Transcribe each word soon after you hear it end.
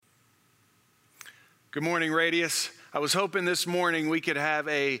Good morning, Radius. I was hoping this morning we could have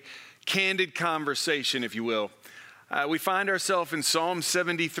a candid conversation, if you will. We find ourselves in Psalm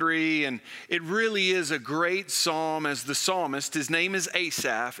 73, and it really is a great psalm as the psalmist, his name is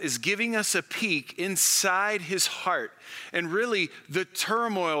Asaph, is giving us a peek inside his heart and really the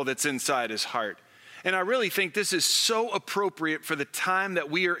turmoil that's inside his heart. And I really think this is so appropriate for the time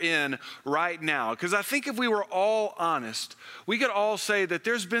that we are in right now. Because I think if we were all honest, we could all say that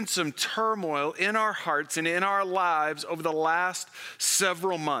there's been some turmoil in our hearts and in our lives over the last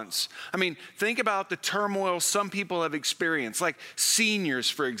several months. I mean, think about the turmoil some people have experienced, like seniors,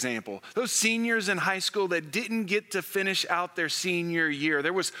 for example. Those seniors in high school that didn't get to finish out their senior year.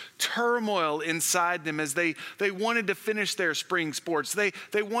 There was turmoil inside them as they wanted to finish their spring sports. They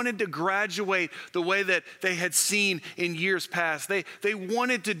wanted to graduate the way that they had seen in years past. They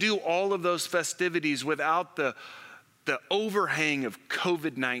wanted to do all of those festivities without the overhang of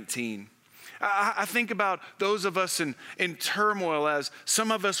COVID-19. I think about those of us in turmoil as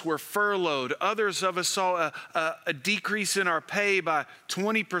some of us were furloughed. Others of us saw a decrease in our pay by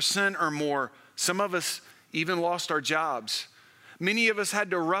 20% or more. Some of us even lost our jobs. Many of us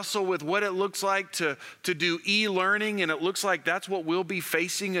had to wrestle with what it looks like to do e-learning, and it looks like that's what we'll be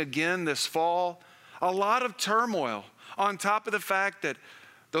facing again this fall. A lot of turmoil on top of the fact that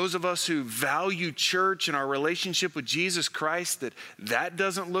those of us who value church and our relationship with Jesus Christ, that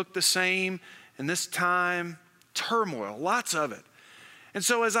doesn't look the same. And this time, turmoil, lots of it. And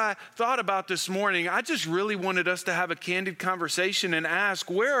so as I thought about this morning, I just really wanted us to have a candid conversation and ask,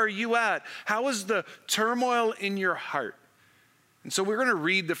 where are you at? How is the turmoil in your heart? And so we're going to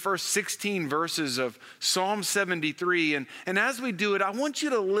read the first 16 verses of Psalm 73. And as we do it, I want you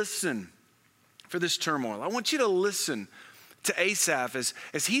to listen for this turmoil. I want you to listen to Asaph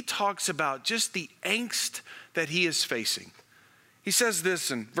as he talks about just the angst that he is facing. He says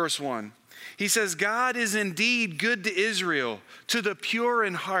this in verse 1. He says, God is indeed good to Israel, to the pure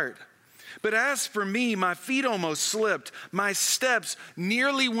in heart. But as for me, my feet almost slipped. My steps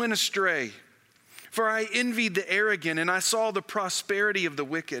nearly went astray. For I envied the arrogant, and I saw the prosperity of the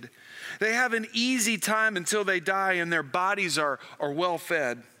wicked. They have an easy time until they die, and their bodies are well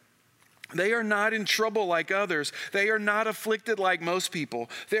fed. They are not in trouble like others. They are not afflicted like most people.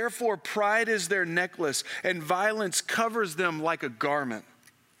 Therefore, pride is their necklace, and violence covers them like a garment.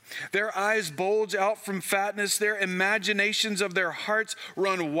 Their eyes bulge out from fatness. Their imaginations of their hearts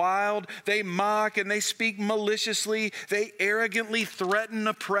run wild. They mock and they speak maliciously. They arrogantly threaten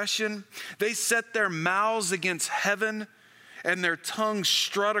oppression. They set their mouths against heaven, and their tongues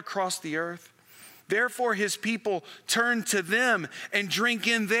strut across the earth. Therefore, his people turn to them and drink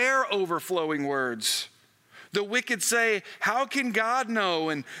in their overflowing words. The wicked say, how can God know?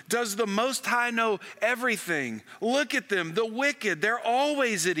 And does the Most High know everything? Look at them, the wicked, they're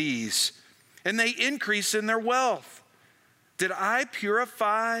always at ease, and they increase in their wealth. Did I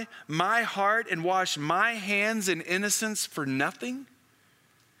purify my heart and wash my hands in innocence for nothing?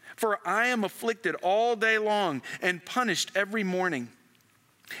 For I am afflicted all day long and punished every morning.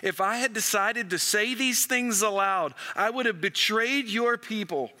 If I had decided to say these things aloud, I would have betrayed your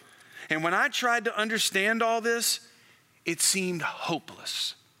people. And when I tried to understand all this, it seemed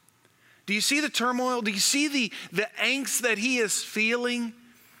hopeless. Do you see the turmoil? Do you see the angst that he is feeling?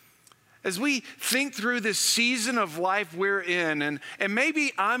 As we think through this season of life we're in, and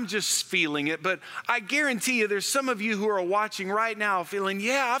maybe I'm just feeling it, but I guarantee you there's some of you who are watching right now feeling,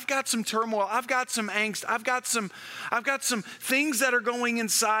 yeah, I've got some turmoil, I've got some angst, I've got some things that are going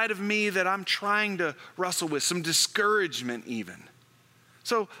inside of me that I'm trying to wrestle with, some discouragement even.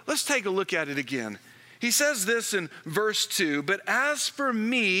 So let's take a look at it again. He says this in verse 2, but as for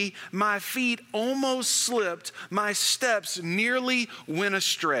me, my feet almost slipped, my steps nearly went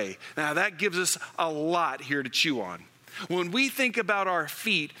astray. Now that gives us a lot here to chew on. When we think about our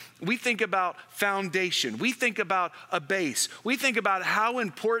feet, we think about foundation. We think about a base. We think about how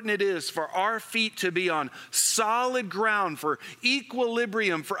important it is for our feet to be on solid ground, for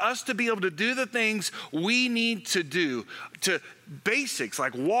equilibrium, for us to be able to do the things we need to do, to basics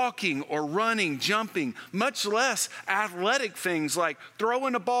like walking or running, jumping, much less athletic things like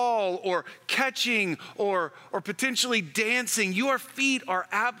throwing a ball or catching or potentially dancing. Your feet are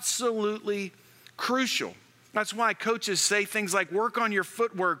absolutely crucial. That's why coaches say things like work on your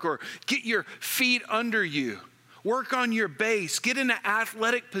footwork or get your feet under you. Work on your base. Get in an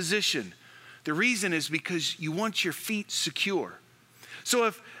athletic position. The reason is because you want your feet secure. So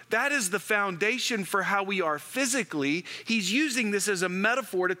if that is the foundation for how we are physically, he's using this as a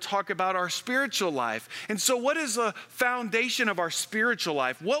metaphor to talk about our spiritual life. And so what is the foundation of our spiritual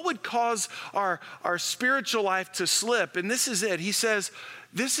life? What would cause our spiritual life to slip? And this is it. He says,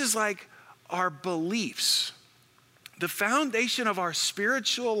 this is like our beliefs. The foundation of our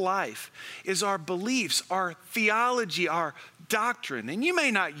spiritual life is our beliefs, our theology, our doctrine. And you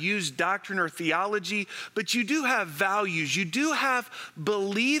may not use doctrine or theology, but you do have values. You do have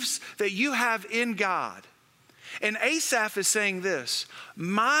beliefs that you have in God. And Asaph is saying this,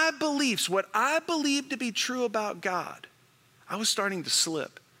 my beliefs, what I believe to be true about God, I was starting to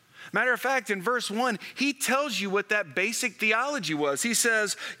slip. Matter of fact, in verse 1, he tells you what that basic theology was. He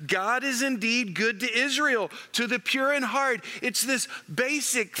says, God is indeed good to Israel, to the pure in heart. It's this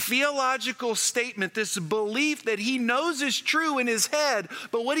basic theological statement, this belief that he knows is true in his head.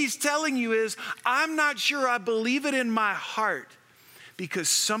 But what he's telling you is, I'm not sure I believe it in my heart because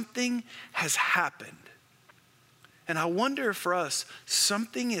something has happened. And I wonder if for us,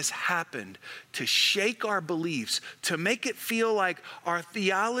 something has happened to shake our beliefs, to make it feel like our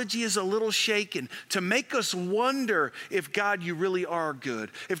theology is a little shaken, to make us wonder if God, you really are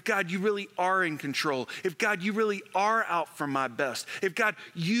good, if God, you really are in control, if God, you really are out for my best, if God,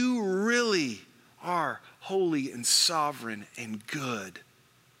 you really are holy and sovereign and good.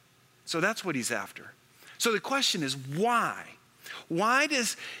 So that's what he's after. So the question is, why? Why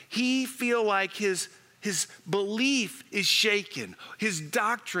does he feel like his belief is shaken? His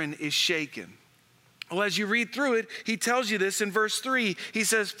doctrine is shaken. Well, as you read through it, he tells you this in verse 3. He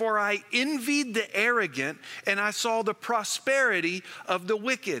says, for I envied the arrogant and I saw the prosperity of the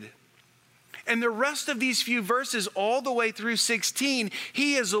wicked. And the rest of these few verses all the way through 16,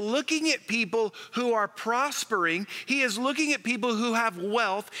 he is looking at people who are prospering. He is looking at people who have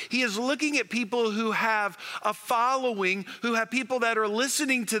wealth. He is looking at people who have a following, who have people that are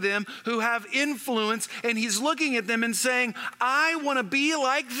listening to them, who have influence. And he's looking at them and saying, I want to be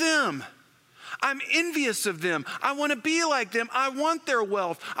like them. I'm envious of them. I want to be like them. I want their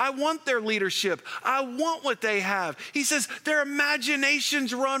wealth. I want their leadership. I want what they have. He says their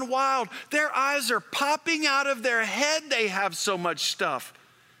imaginations run wild. Their eyes are popping out of their head. They have so much stuff.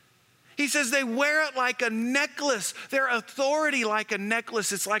 He says they wear it like a necklace. Their authority like a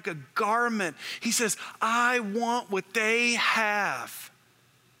necklace. It's like a garment. He says, I want what they have.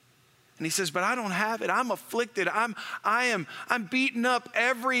 And he says, but I don't have it. I'm afflicted. I'm beaten up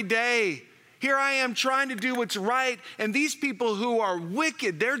every day. Here I am trying to do what's right, and these people who are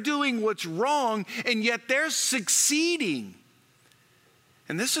wicked, they're doing what's wrong, and yet they're succeeding.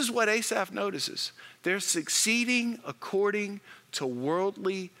 And this is what Asaph notices. They're succeeding according to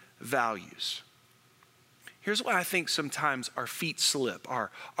worldly values. Here's why I think sometimes our feet slip.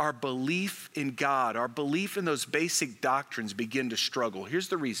 Our belief in God, our belief in those basic doctrines begin to struggle. Here's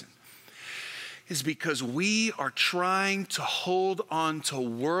the reason. Is because we are trying to hold on to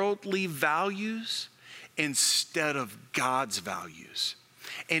worldly values instead of God's values.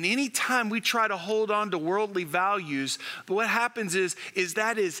 And anytime we try to hold on to worldly values, but what happens is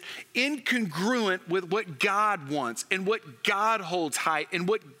that is incongruent with what God wants and what God holds high and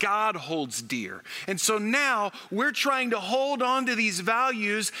what God holds dear. And so now we're trying to hold on to these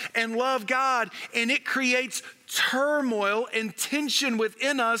values and love God, and it creates turmoil and tension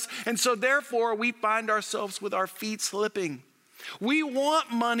within us. And so therefore we find ourselves with our feet slipping. We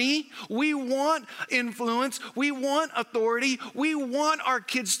want money, we want influence, we want authority, we want our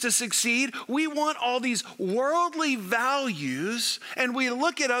kids to succeed, we want all these worldly values, and we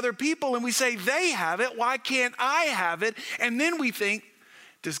look at other people and we say, they have it, why can't I have it? And then we think,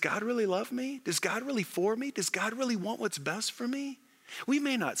 does God really love me? Does God really for me? Does God really want what's best for me? We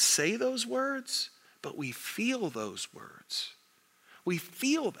may not say those words, but we feel those words. We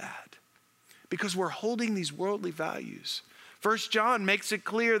feel that because we're holding these worldly values. 1 John makes it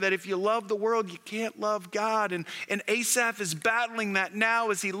clear that if you love the world, you can't love God. And Asaph is battling that now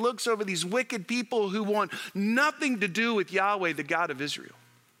as he looks over these wicked people who want nothing to do with Yahweh, the God of Israel.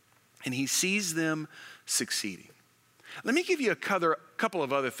 And he sees them succeeding. Let me give you a couple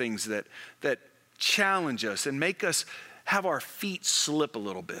of other things that challenge us and make us have our feet slip a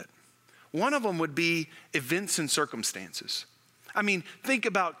little bit. One of them would be events and circumstances. I mean, think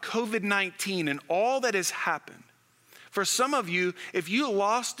about COVID-19 and all that has happened. For some of you, if you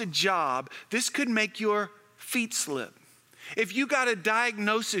lost a job, this could make your feet slip. If you got a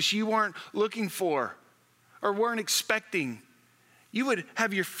diagnosis you weren't looking for or weren't expecting, you would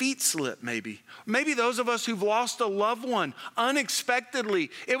have your feet slip maybe. Maybe those of us who've lost a loved one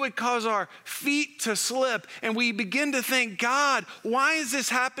unexpectedly, it would cause our feet to slip and we begin to think, God, why is this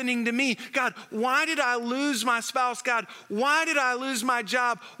happening to me? God, why did I lose my spouse? God, why did I lose my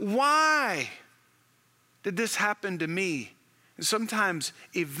job? Why did this happen to me? And sometimes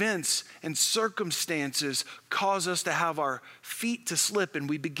events and circumstances cause us to have our feet to slip and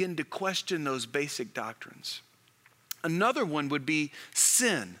we begin to question those basic doctrines. Another one would be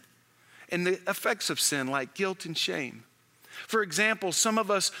sin. and the effects of sin like guilt and shame. For example, some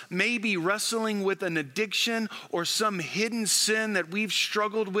of us may be wrestling with an addiction or some hidden sin that we've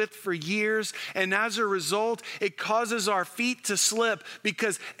struggled with for years. And as a result, it causes our feet to slip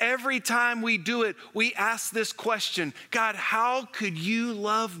because every time we do it, we ask this question, God, how could you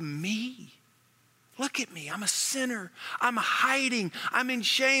love me? Look at me. I'm a sinner. I'm hiding. I'm in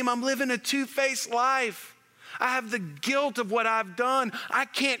shame. I'm living a two-faced life. I have the guilt of what I've done. I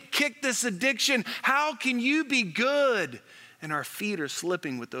can't kick this addiction. How can you be good? And our feet are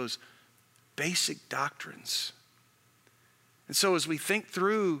slipping with those basic doctrines. And so as we think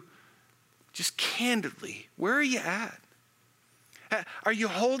through, just candidly, where are you at? Are you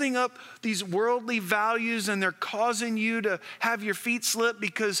holding up these worldly values and they're causing you to have your feet slip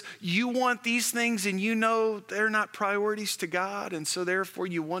because you want these things and you know they're not priorities to God, and so therefore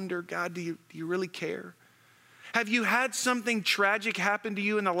you wonder, God, do you really care? Have you had something tragic happen to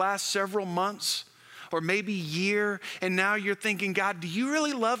you in the last several months? Or maybe year, and now you're thinking, God, do you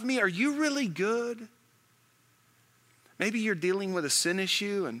really love me? Are you really good? Maybe you're dealing with a sin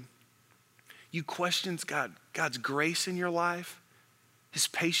issue and you question God's grace in your life, his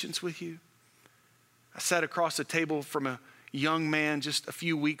patience with you. I sat across the table from a young man just a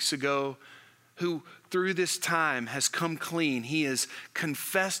few weeks ago who through this time has come clean. He has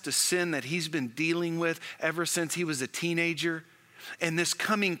confessed a sin that he's been dealing with ever since he was a teenager. And this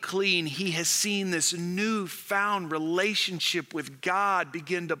coming clean, he has seen this newfound relationship with God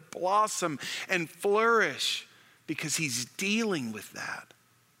begin to blossom and flourish because he's dealing with that.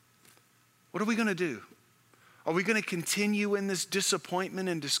 What are we going to do? Are we going to continue in this disappointment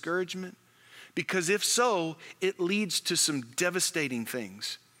and discouragement? Because if so, it leads to some devastating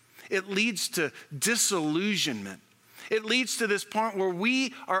things. It leads to disillusionment. It leads to this point where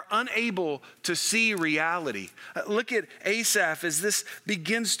we are unable to see reality. Look at Asaph as this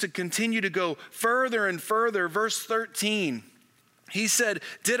begins to continue to go further and further. Verse 13, he said,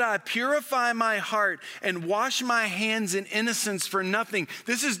 did I purify my heart and wash my hands in innocence for nothing?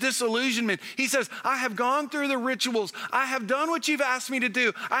 This is disillusionment. He says, I have gone through the rituals. I have done what you've asked me to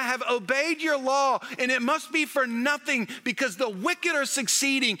do. I have obeyed your law, and it must be for nothing because the wicked are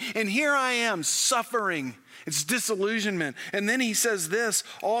succeeding, and here I am suffering. It's disillusionment. And then he says this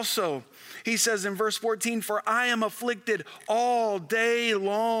also. He says in verse 14, for I am afflicted all day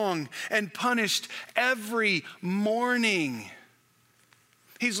long and punished every morning.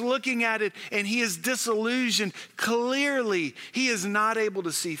 He's looking at it and he is disillusioned. Clearly, he is not able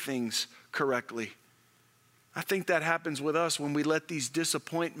to see things correctly. I think that happens with us when we let these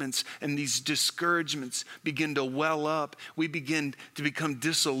disappointments and these discouragements begin to well up. We begin to become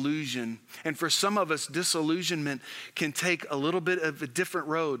disillusioned. And for some of us, disillusionment can take a little bit of a different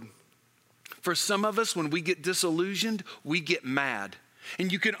road. For some of us, when we get disillusioned, we get mad. And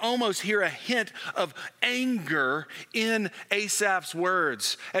you can almost hear a hint of anger in Asaph's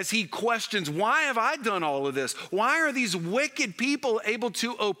words as he questions, why have I done all of this? Why are these wicked people able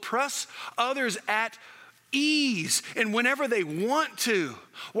to oppress others at ease and whenever they want to?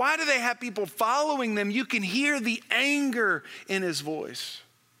 Why do they have people following them? You can hear the anger in his voice.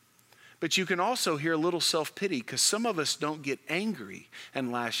 But you can also hear a little self-pity because some of us don't get angry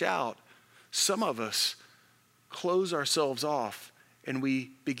and lash out. Some of us close ourselves off and we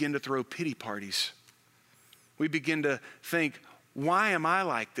begin to throw pity parties. We begin to think, why am I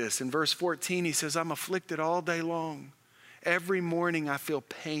like this? In verse 14, he says, I'm afflicted all day long. Every morning I feel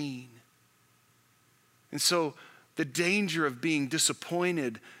pain. And so the danger of being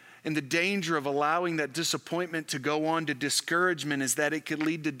disappointed and the danger of allowing that disappointment to go on to discouragement is that it could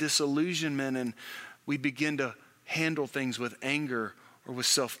lead to disillusionment, and we begin to handle things with anger or with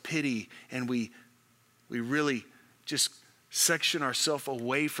self-pity, and we really just section ourselves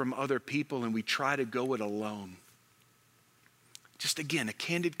away from other people and we try to go it alone. Just again, a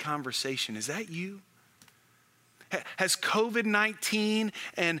candid conversation. Is that you? Has COVID-19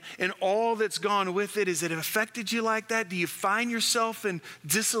 and all that's gone with it, has it affected you like that? Do you find yourself in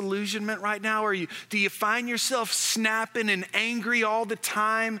disillusionment right now? Do you find yourself snapping and angry all the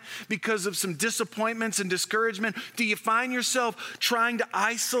time because of some disappointments and discouragement? Do you find yourself trying to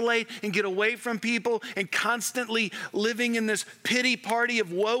isolate and get away from people and constantly living in this pity party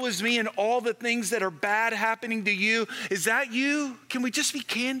of woe is me and all the things that are bad happening to you? Is that you? Can we just be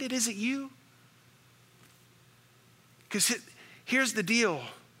candid? Is it you? Because here's the deal.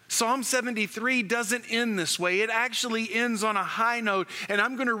 Psalm 73 doesn't end this way. It actually ends on a high note, and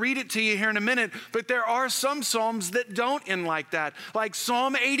I'm going to read it to you here in a minute, but there are some Psalms that don't end like that. Like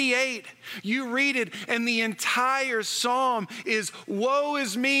Psalm 88, you read it, and the entire Psalm is, woe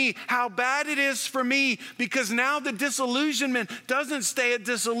is me, how bad it is for me, because now the disillusionment doesn't stay at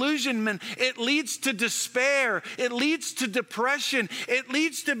disillusionment. It leads to despair. It leads to depression. It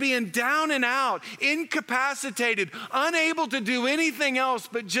leads to being down and out, incapacitated, unable to do anything else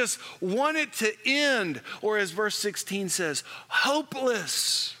but just want it to end. Or as verse 16 says,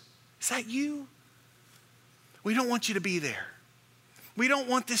 hopeless. Is that you? We don't want you to be there. We don't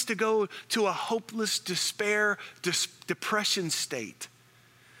want this to go to a hopeless despair, depression state.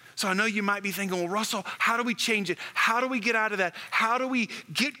 So I know you might be thinking, well, Russell, how do we change it? How do we get out of that? How do we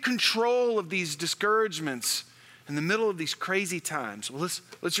get control of these discouragements in the middle of these crazy times? Well,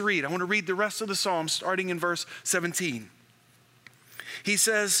 let's read. I want to read the rest of the Psalm starting in verse 17. He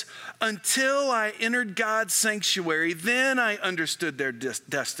says, until I entered God's sanctuary, then I understood their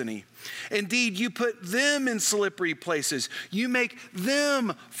destiny. Indeed, you put them in slippery places. You make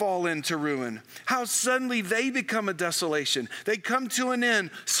them fall into ruin. How suddenly they become a desolation. They come to an end,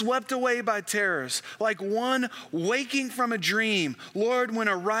 swept away by terrors, like one waking from a dream. Lord, when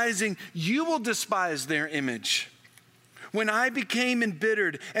arising, you will despise their image. When I became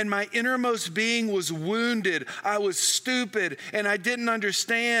embittered and my innermost being was wounded, I was stupid and I didn't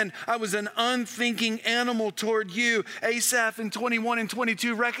understand. I was an unthinking animal toward you. Asaph in 21 and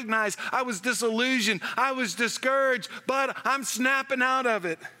 22 recognized I was disillusioned. I was discouraged, but I'm snapping out of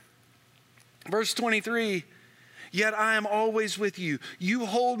it. Verse 23, yet I am always with you. You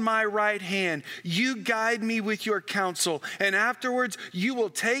hold my right hand. You guide me with your counsel. And afterwards, you will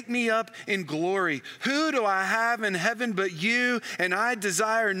take me up in glory. Who do I have in heaven but you? And I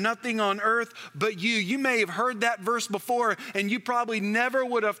desire nothing on earth but you. You may have heard that verse before, and you probably never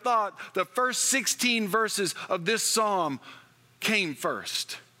would have thought the first 16 verses of this psalm came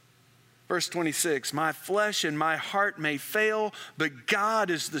first. Verse 26, my flesh and my heart may fail, but God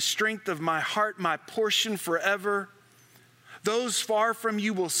is the strength of my heart, my portion forever. Those far from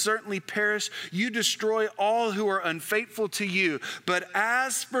you will certainly perish. You destroy all who are unfaithful to you. But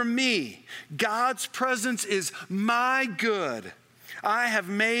as for me, God's presence is my good. I have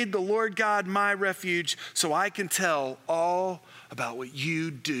made the Lord God my refuge, so I can tell all about what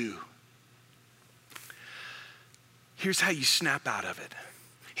you do. Here's how you snap out of it.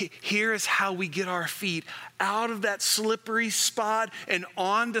 Here is how we get our feet out of that slippery spot and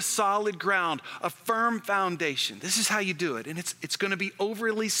onto solid ground, a firm foundation. This is how you do it. And it's going to be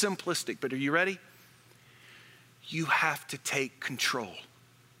overly simplistic, but are you ready? You have to take control.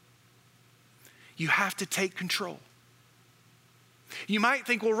 You have to take control. You might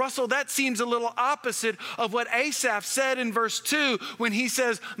think, well, Russell, that seems a little opposite of what Asaph said in verse 2 when he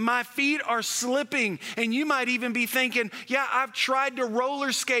says, my feet are slipping. And you might even be thinking, yeah, I've tried to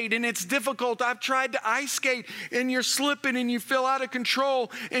roller skate and it's difficult. I've tried to ice skate and you're slipping and you feel out of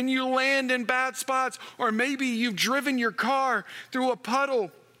control and you land in bad spots. Or maybe you've driven your car through a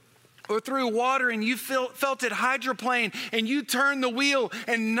puddle or through water and you felt it hydroplane and you turn the wheel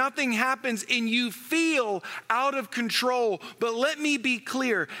and nothing happens and you feel out of control. But let me be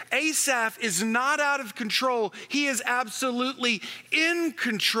clear, Asaph is not out of control. He is absolutely in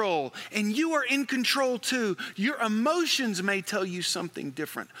control, and you are in control too. Your emotions may tell you something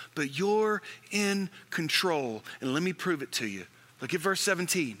different, but you're in control. And let me prove it to you. Look at verse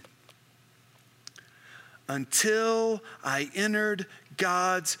 17. Until I entered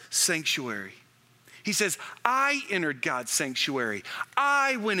God's sanctuary. He says, I entered God's sanctuary.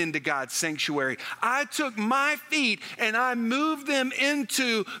 I went into God's sanctuary. I took my feet and I moved them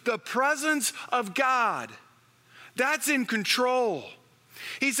into the presence of God. That's in control.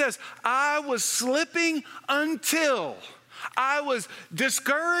 He says, I was slipping until I was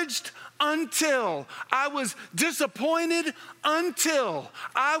discouraged, until I was disappointed, until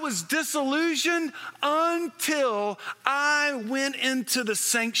I was disillusioned, until I went into the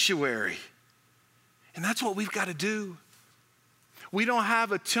sanctuary. And that's what we've got to do. We don't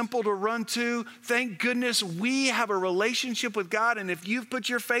have a temple to run to. Thank goodness we have a relationship with God. And if you've put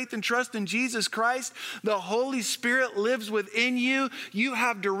your faith and trust in Jesus Christ, the Holy Spirit lives within you. You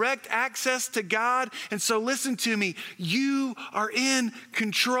have direct access to God. And so listen to me. You are in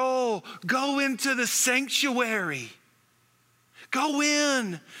control. Go into the sanctuary. Go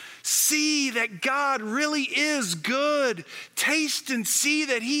in. See that God really is good. Taste and see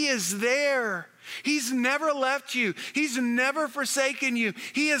that He is there. He's never left you. He's never forsaken you.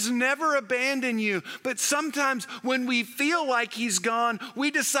 He has never abandoned you. But sometimes when we feel like He's gone,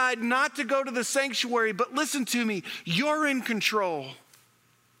 we decide not to go to the sanctuary. But listen to me, you're in control.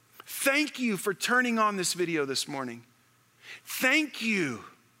 Thank you for turning on this video this morning. Thank you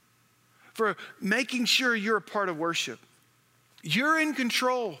for making sure you're a part of worship. You're in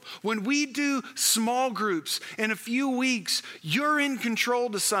control. When we do small groups in a few weeks, you're in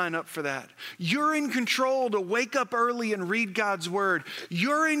control to sign up for that. You're in control to wake up early and read God's word.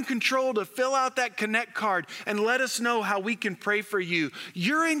 You're in control to fill out that Connect card and let us know how we can pray for you.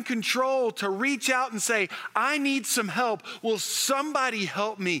 You're in control to reach out and say, I need some help. Will somebody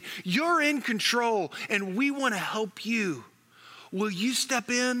help me? You're in control and we want to help you. Will you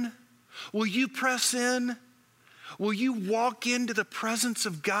step in? Will you press in? Will you walk into the presence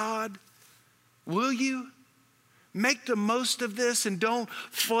of God? Will you? Make the most of this and don't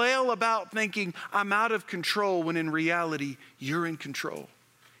flail about thinking I'm out of control when in reality you're in control.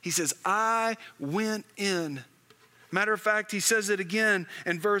 He says, I went in. Matter of fact, he says it again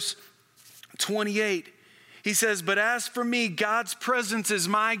in verse 28. He says, but as for me, God's presence is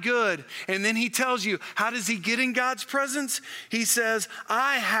my good. And then he tells you, how does he get in God's presence? He says,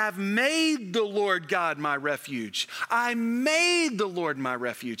 I have made the Lord God my refuge. I made the Lord my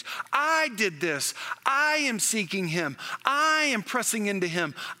refuge. I did this. I am seeking him. I am pressing into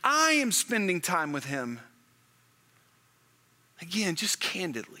him. I am spending time with him. Again, just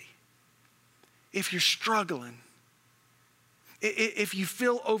candidly, if you're struggling, if you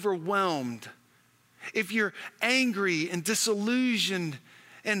feel overwhelmed, if you're angry and disillusioned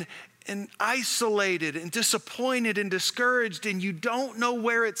and isolated and disappointed and discouraged and you don't know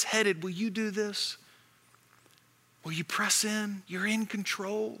where it's headed, will you do this? Will you press in? You're in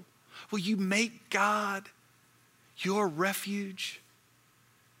control. Will you make God your refuge?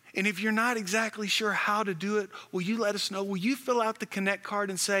 And if you're not exactly sure how to do it, will you let us know? Will you fill out the Connect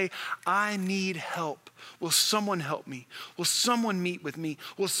card and say, I need help. Will someone help me? Will someone meet with me?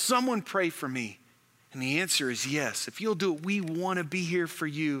 Will someone pray for me? And the answer is yes. If you'll do it, we want to be here for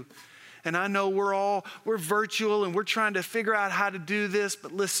you. And I know we're virtual and we're trying to figure out how to do this,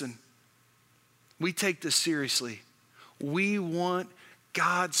 but listen, we take this seriously. We want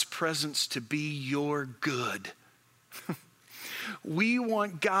God's presence to be your good. We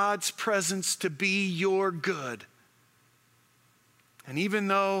want God's presence to be your good. And even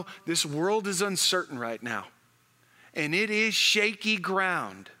though this world is uncertain right now, and it is shaky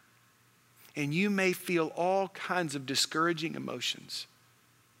ground, and you may feel all kinds of discouraging emotions,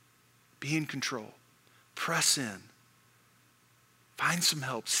 be in control. Press in. Find some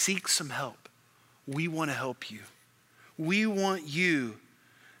help. Seek some help. We want to help you. We want you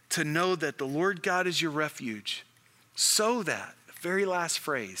to know that the Lord God is your refuge, so that, the very last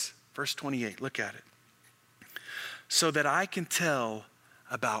phrase, verse 28, look at it. So that I can tell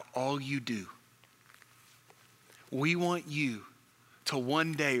about all you do. We want you to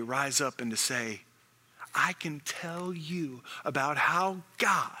one day rise up and to say, I can tell you about how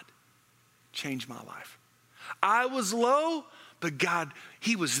God changed my life. I was low, but God,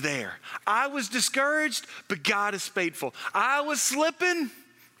 he was there. I was discouraged, but God is faithful. I was slipping,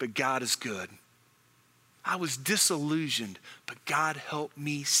 but God is good. I was disillusioned, but God helped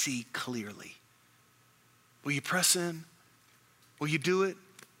me see clearly. Will you press in? Will you do it?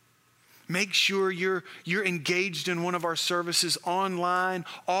 Make sure you're engaged in one of our services online.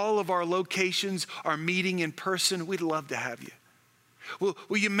 All of our locations are meeting in person. We'd love to have you.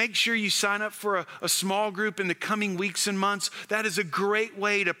 Will you make sure you sign up for a small group in the coming weeks and months? That is a great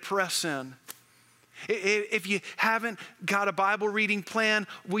way to press in. If you haven't got a Bible reading plan,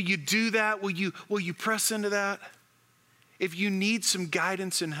 will you do that? Will you press into that? If you need some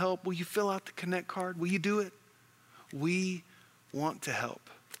guidance and help, will you fill out the Connect card? Will you do it? We want to help.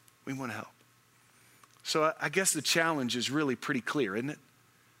 We want to help. So I guess the challenge is really pretty clear, isn't it?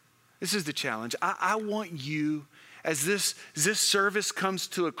 This is the challenge. I want you, as this service comes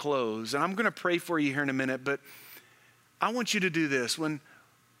to a close, and I'm going to pray for you here in a minute, but I want you to do this. When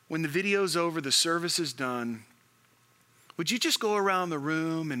the video's over, the service is done, would you just go around the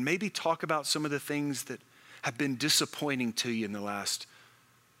room and maybe talk about some of the things that have been disappointing to you in the last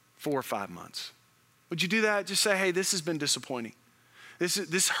 4 or 5 months? Would you do that? Just say, hey, this has been disappointing.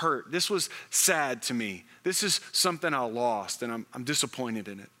 This hurt. This was sad to me. This is something I lost, and I'm disappointed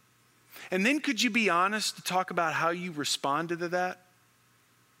in it. And then could you be honest to talk about how you responded to that?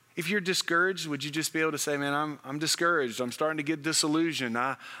 If you're discouraged, would you just be able to say, man, I'm discouraged. I'm starting to get disillusioned.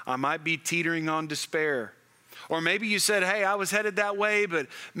 I might be teetering on despair. Or maybe you said, hey, I was headed that way, but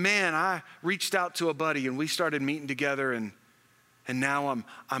man, I reached out to a buddy and we started meeting together and now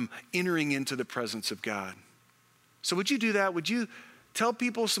I'm entering into the presence of God. So would you do that? Would you tell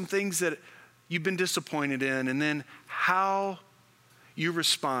people some things that you've been disappointed in and then how you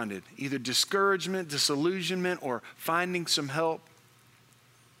responded, either discouragement, disillusionment, or finding some help?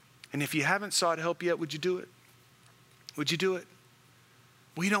 And if you haven't sought help yet, would you do it? Would you do it?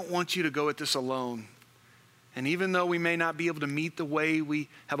 We don't want you to go at this alone. And even though we may not be able to meet the way we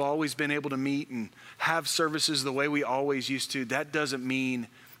have always been able to meet and have services the way we always used to, that doesn't mean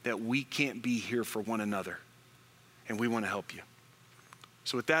that we can't be here for one another. And we want to help you.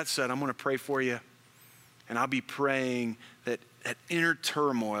 So with that said, I'm going to pray for you. And I'll be praying that at inner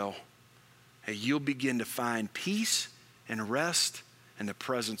turmoil, that you'll begin to find peace and rest in the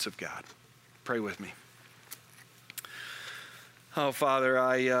presence of God. Pray with me. Oh, Father,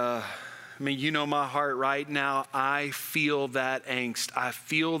 I mean, you know my heart right now. I feel that angst. I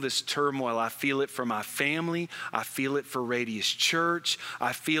feel this turmoil. I feel it for my family. I feel it for Radius Church.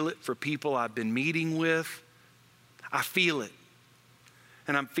 I feel it for people I've been meeting with. I feel it.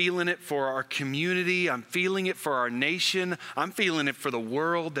 And I'm feeling it for our community. I'm feeling it for our nation. I'm feeling it for the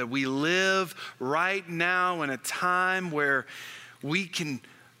world that we live right now in a time where we can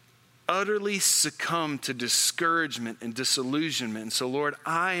utterly succumb to discouragement and disillusionment. And so, Lord,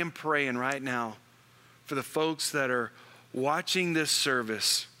 I am praying right now for the folks that are watching this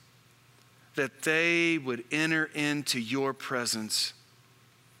service, that they would enter into your presence.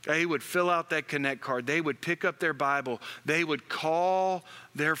 They would fill out that Connect card. They would pick up their Bible. They would call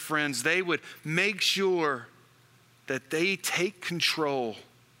their friends. They would make sure that they take control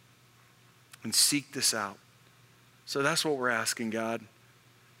and seek this out. So that's what we're asking, God.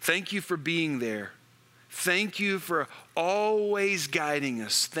 Thank you for being there. Thank you for always guiding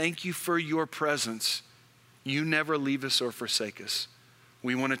us. Thank you for your presence. You never leave us or forsake us.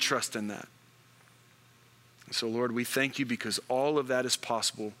 We want to trust in that. So, Lord, we thank you because all of that is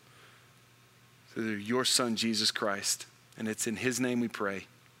possible through your Son, Jesus Christ. And it's in his name we pray.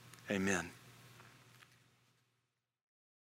 Amen.